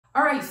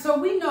All right, so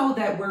we know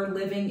that we're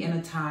living in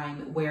a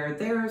time where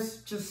there's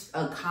just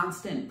a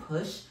constant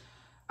push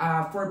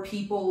for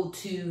people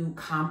to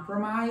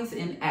compromise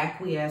and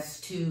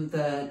acquiesce to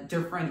the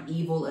different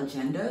evil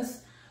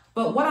agendas.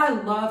 But what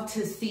I love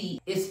to see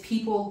is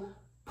people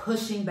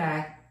pushing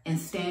back and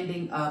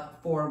standing up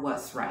for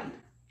what's right.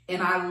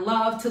 And I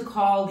love to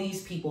call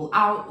these people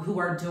out who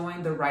are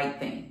doing the right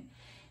thing.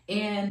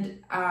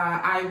 And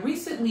I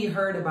recently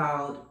heard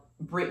about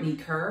Brittany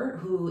Kerr,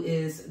 who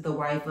is the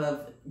wife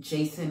of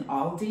Jason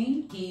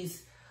Aldean.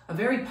 He's a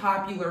very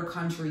popular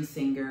country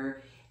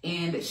singer,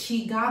 and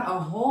she got a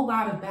whole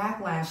lot of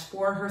backlash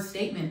for her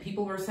statement.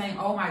 People were saying,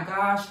 oh my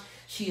gosh,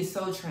 she is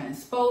so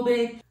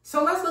transphobic.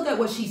 So let's look at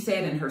what she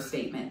said in her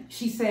statement.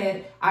 She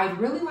said, I'd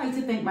really like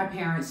to thank my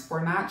parents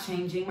for not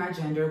changing my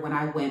gender when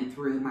I went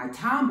through my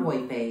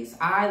tomboy phase.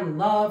 I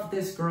love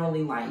this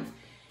girly life.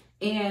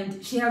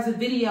 And she has a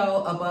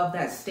video above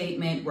that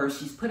statement where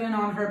she's putting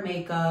on her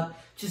makeup,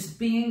 just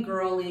being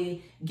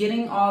girly,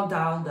 getting all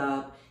dolled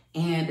up.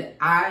 And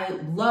I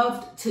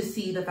loved to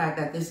see the fact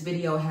that this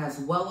video has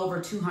well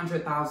over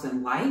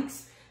 200,000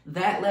 likes.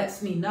 That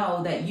lets me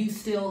know that you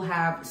still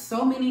have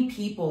so many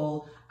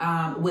people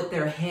with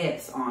their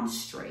heads on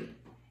straight.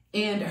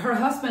 And her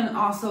husband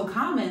also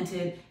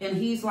commented, and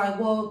he's like,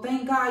 well,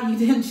 thank God you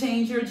didn't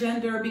change your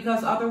gender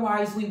because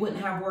otherwise we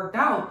wouldn't have worked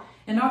out.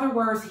 In other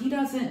words, he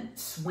doesn't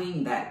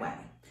swing that way.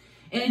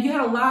 And you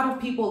had a lot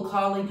of people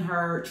calling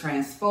her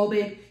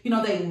transphobic. You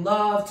know, they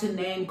love to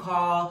name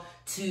call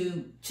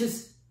to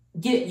just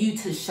get you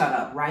to shut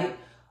up, right?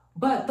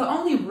 But the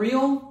only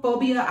real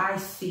phobia I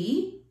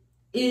see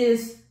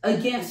is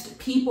against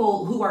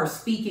people who are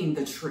speaking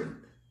the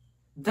truth.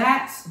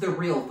 That's the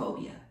real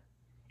phobia.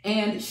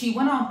 And she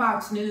went on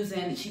Fox News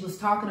and she was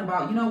talking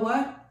about, you know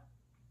what?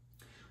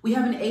 We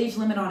have an age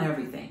limit on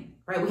everything,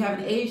 right? We have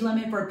an age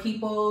limit for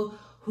people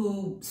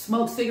who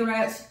smoke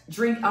cigarettes,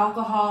 drink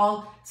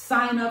alcohol,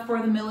 sign up for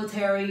the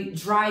military,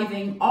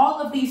 driving, all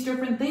of these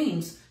different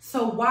things.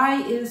 So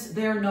why is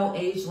there no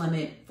age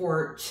limit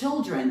for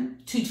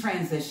children to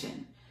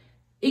transition?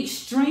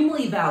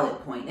 Extremely valid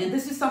point. And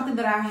this is something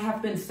that I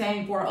have been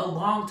saying for a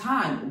long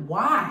time.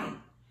 Why?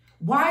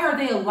 Why are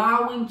they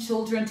allowing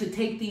children to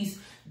take these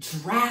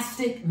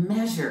drastic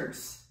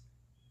measures?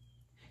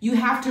 You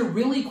have to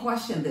really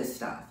question this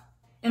stuff.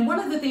 And one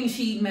of the things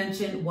she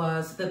mentioned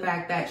was the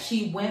fact that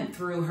she went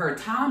through her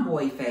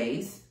tomboy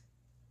phase,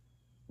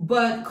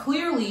 but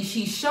clearly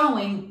she's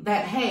showing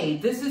that, hey,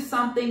 this is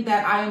something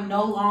that I am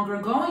no longer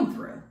going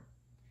through.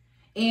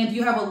 And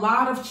you have a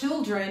lot of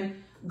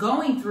children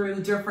going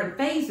through different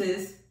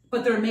phases,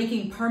 but they're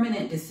making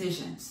permanent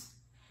decisions.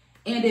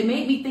 And it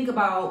made me think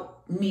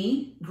about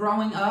me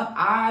growing up.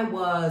 I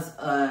was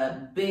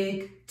a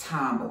big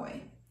tomboy.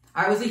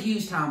 I was a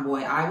huge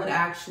tomboy. I would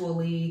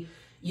actually,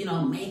 you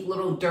know, make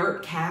little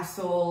dirt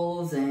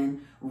castles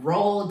and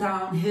roll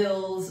down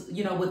hills,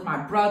 you know, with my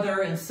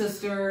brother and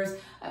sisters.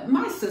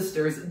 My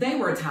sisters, they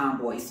were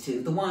tomboys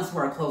too, the ones who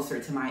are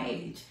closer to my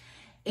age.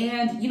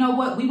 And you know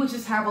what? We would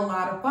just have a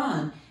lot of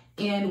fun.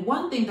 And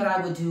one thing that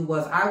I would do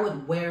was I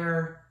would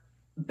wear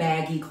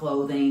baggy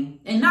clothing,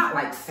 and not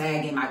like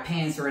sagging my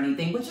pants or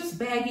anything, but just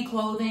baggy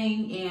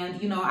clothing.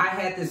 And, you know, I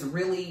had this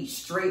really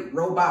straight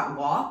robot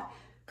walk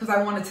because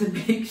I wanted to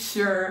make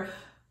sure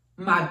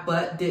my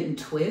butt didn't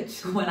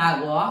twitch when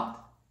I walked.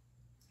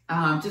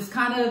 Just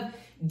kind of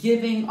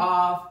giving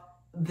off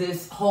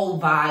this whole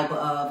vibe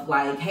of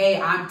like, hey,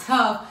 I'm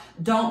tough,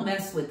 don't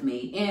mess with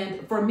me.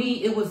 And for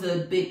me, it was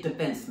a big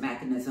defense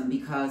mechanism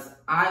because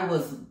I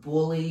was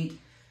bullied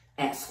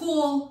at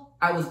school,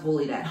 I was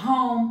bullied at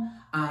home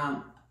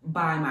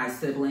by my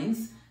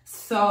siblings.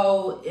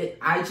 So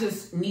I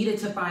just needed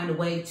to find a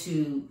way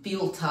to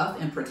feel tough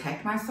and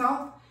protect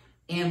myself.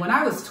 And when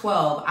I was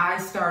 12, I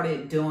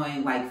started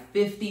doing like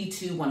 50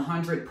 to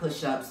 100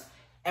 push-ups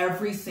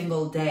every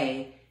single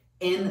day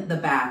in the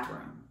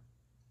bathroom.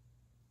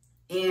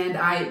 And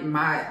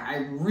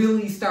I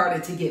really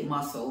started to get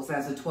muscles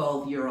as a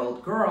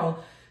 12-year-old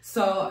girl.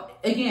 So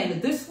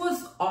again, this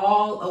was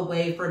all a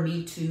way for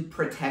me to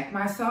protect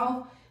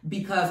myself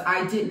because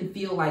I didn't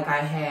feel like I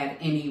had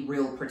any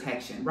real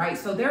protection, right?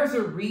 So there's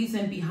a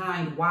reason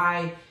behind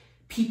why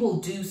people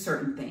do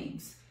certain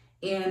things.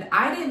 And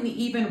I didn't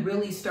even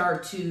really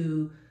start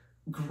to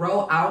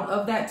grow out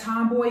of that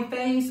tomboy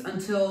phase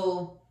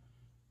until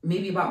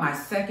maybe about my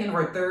second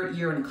or third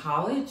year in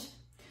college.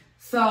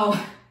 So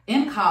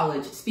in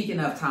college, speaking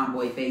of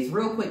tomboy phase,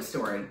 real quick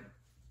story.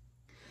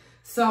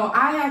 So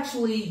I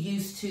actually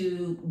used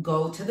to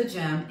go to the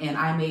gym and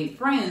I made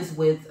friends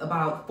with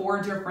about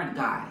 4 different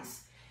guys.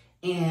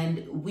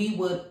 And we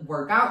would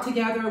work out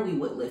together, we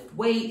would lift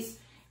weights,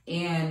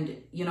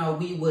 and, you know,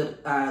 we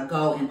would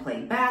go and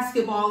play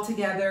basketball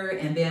together,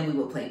 and then we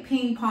would play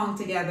ping pong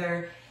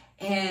together.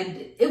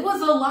 And it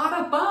was a lot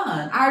of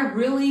fun. I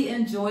really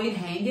enjoyed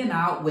hanging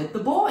out with the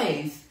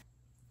boys.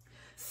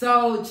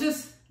 So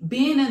just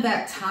being in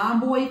that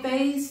tomboy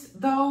phase,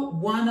 though,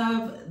 one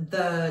of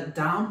the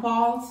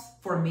downfalls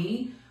for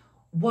me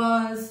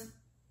was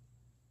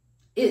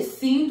it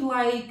seemed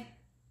like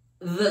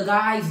the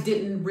guys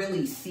didn't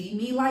really see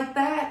me like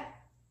that.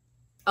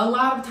 A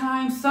lot of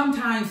times,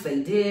 sometimes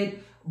they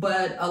did,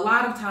 but a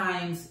lot of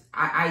times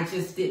I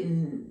just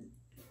didn't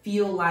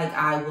feel like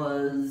I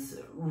was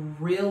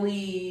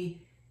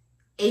really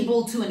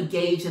able to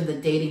engage in the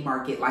dating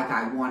market like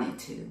I wanted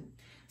to.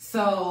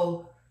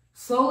 So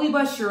slowly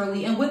but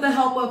surely, and with the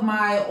help of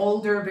my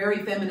older,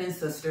 very feminine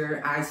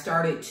sister, I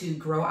started to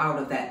grow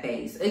out of that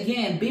phase.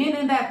 Again, being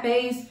in that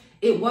phase,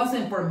 it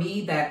wasn't for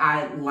me that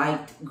I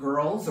liked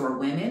girls or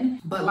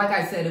women, but like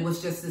I said, it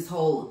was just this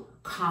whole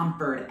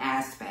comfort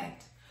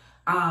aspect.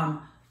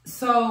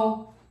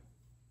 So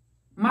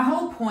my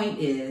whole point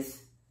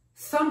is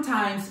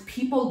sometimes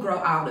people grow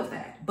out of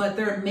that, but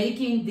they're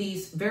making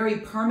these very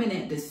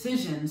permanent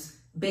decisions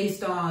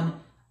based on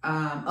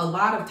a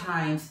lot of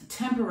times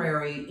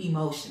temporary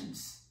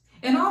emotions.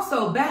 And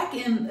also back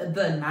in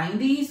the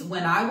 90s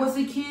when I was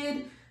a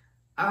kid,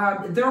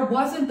 there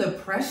wasn't the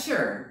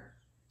pressure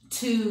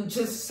to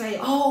just say,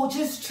 oh,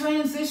 just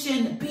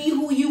transition, be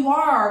who you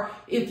are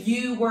if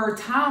you were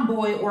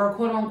tomboy or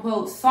quote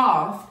unquote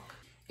soft.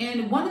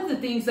 And one of the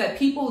things that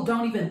people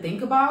don't even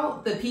think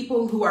about, the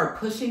people who are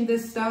pushing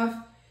this stuff,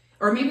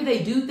 or maybe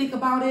they do think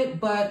about it,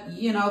 but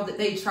you know,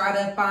 they try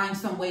to find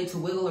some way to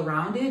wiggle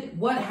around it.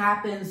 What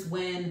happens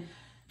when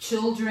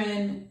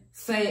children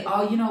say,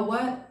 oh, you know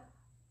what?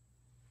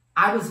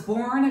 I was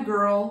born a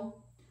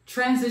girl,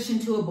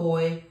 transitioned to a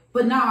boy,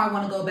 but now I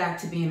want to go back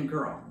to being a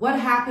girl. What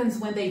happens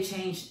when they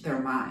change their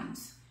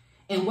minds?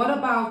 And what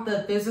about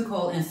the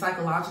physical and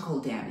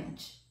psychological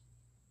damage?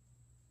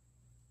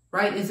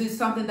 Right? Is this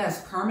something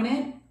that's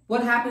permanent?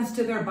 What happens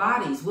to their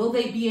bodies? Will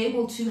they be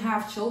able to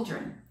have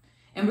children?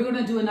 And we're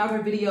going to do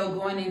another video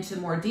going into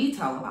more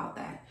detail about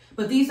that.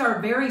 But these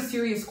are very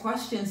serious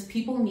questions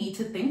people need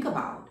to think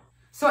about.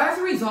 So as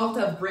a result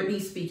of Brittany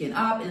speaking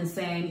up and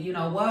saying, you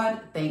know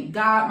what, thank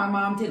God my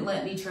mom didn't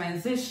let me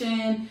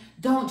transition,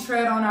 don't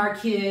tread on our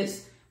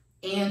kids,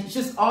 and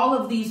just all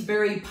of these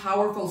very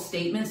powerful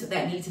statements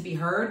that need to be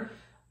heard,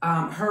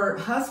 her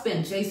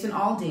husband, Jason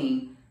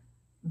Aldean,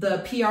 the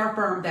PR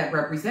firm that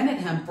represented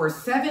him for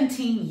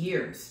 17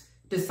 years,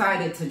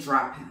 decided to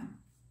drop him.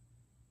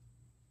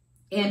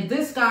 And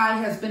this guy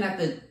has been at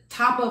the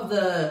top of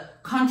the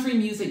country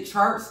music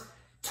charts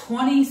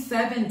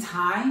 27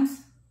 times.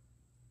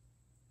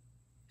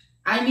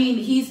 I mean,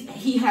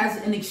 he has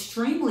an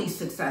extremely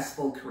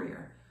successful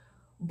career.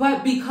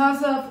 But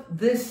because of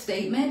this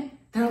statement,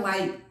 they're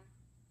like,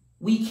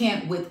 we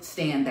can't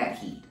withstand that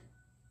heat.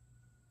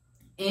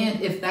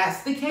 And if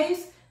that's the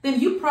case, then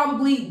you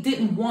probably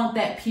didn't want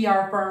that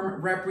PR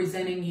firm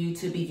representing you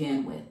to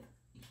begin with.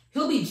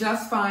 He'll be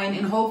just fine,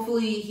 and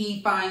hopefully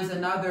he finds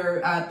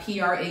another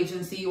PR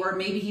agency, or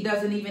maybe he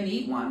doesn't even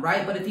need one,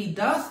 right? But if he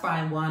does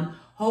find one,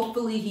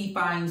 hopefully he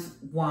finds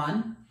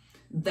one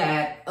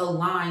that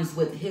aligns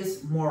with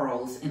his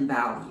morals and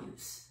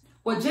values.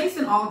 What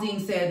Jason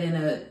Aldean said in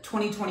a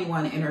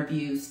 2021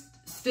 interview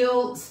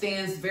still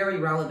stands very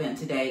relevant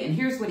today, and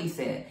here's what he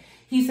said.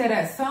 He said,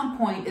 at some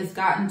point it's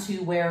gotten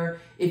to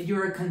where if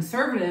you're a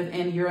conservative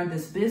and you're in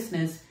this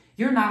business,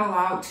 you're not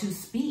allowed to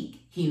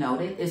speak, he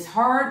noted. It's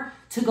hard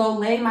to go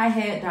lay my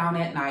head down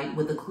at night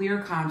with a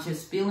clear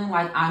conscience, feeling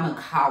like I'm a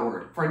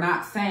coward for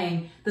not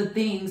saying the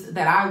things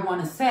that I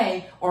want to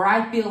say or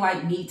I feel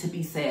like need to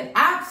be said.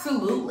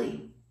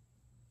 Absolutely.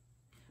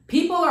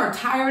 People are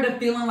tired of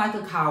feeling like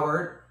a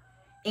coward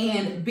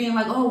and being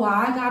like, oh, well,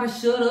 I gotta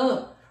shut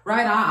up,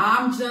 right?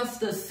 I'm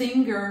just a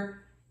singer.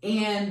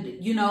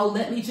 And, you know,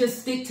 let me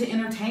just stick to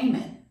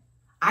entertainment.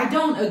 I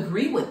don't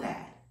agree with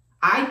that.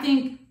 I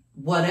think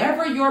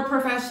whatever your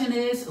profession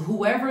is,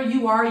 whoever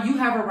you are, you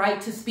have a right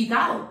to speak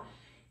out.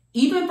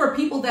 Even for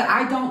people that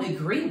I don't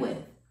agree with.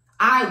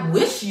 I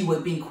wish you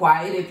would be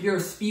quiet if you're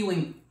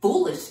spewing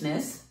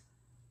foolishness.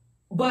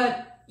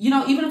 But, you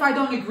know, even if I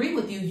don't agree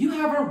with you, you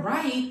have a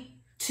right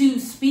to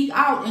speak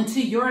out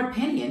into your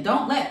opinion.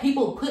 Don't let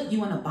people put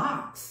you in a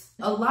box.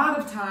 A lot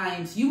of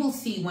times you will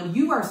see when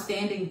you are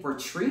standing for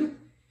truth,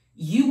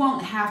 you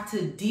won't have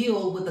to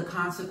deal with the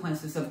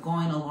consequences of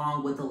going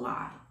along with a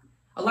lie.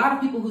 A lot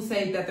of people who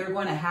say that they're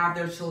going to have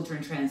their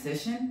children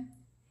transition,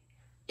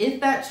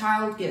 if that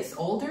child gets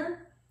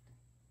older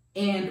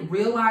and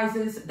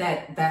realizes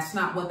that that's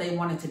not what they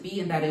wanted to be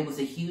and that it was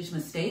a huge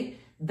mistake,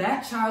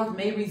 that child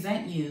may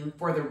resent you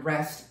for the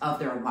rest of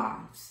their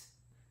lives.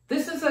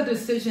 This is a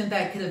decision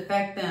that could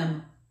affect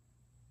them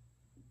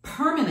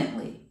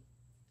permanently,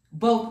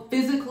 both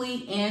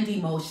physically and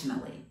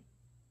emotionally.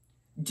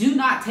 Do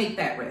not take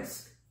that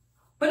risk.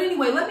 But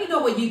anyway, let me know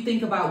what you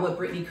think about what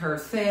Brittany Kerr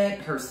said,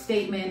 her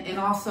statement, and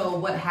also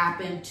what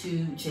happened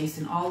to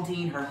Jason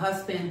Aldean, her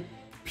husband,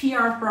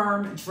 PR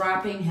firm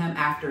dropping him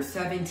after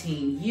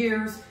 17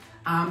 years.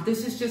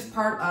 This is just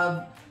part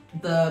of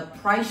the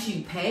price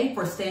you pay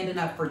for standing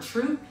up for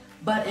truth.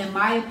 But in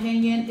my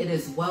opinion, it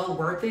is well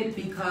worth it,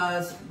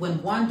 because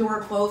when one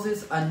door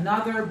closes,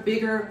 another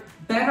bigger,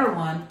 better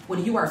one,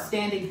 when you are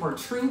standing for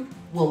truth,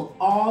 will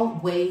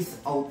always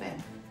open.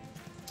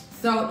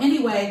 So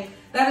anyway,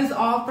 that is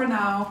all for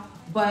now,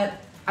 but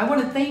I want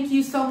to thank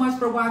you so much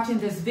for watching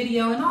this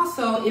video. And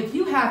also, if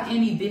you have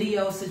any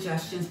video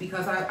suggestions,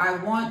 because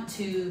I want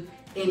to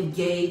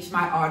engage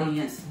my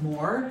audience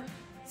more,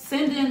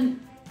 send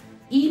an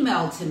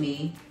email to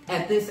me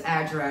at this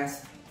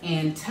address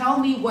and tell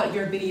me what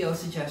your video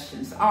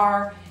suggestions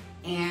are.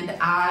 And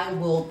I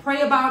will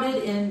pray about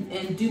it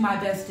and do my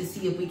best to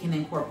see if we can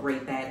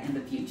incorporate that in the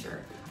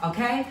future.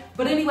 Okay?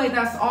 But anyway,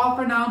 that's all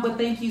for now. But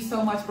thank you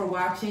so much for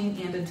watching.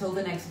 And until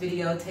the next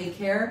video, take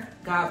care.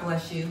 God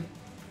bless you.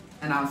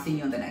 And I'll see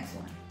you in the next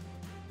one.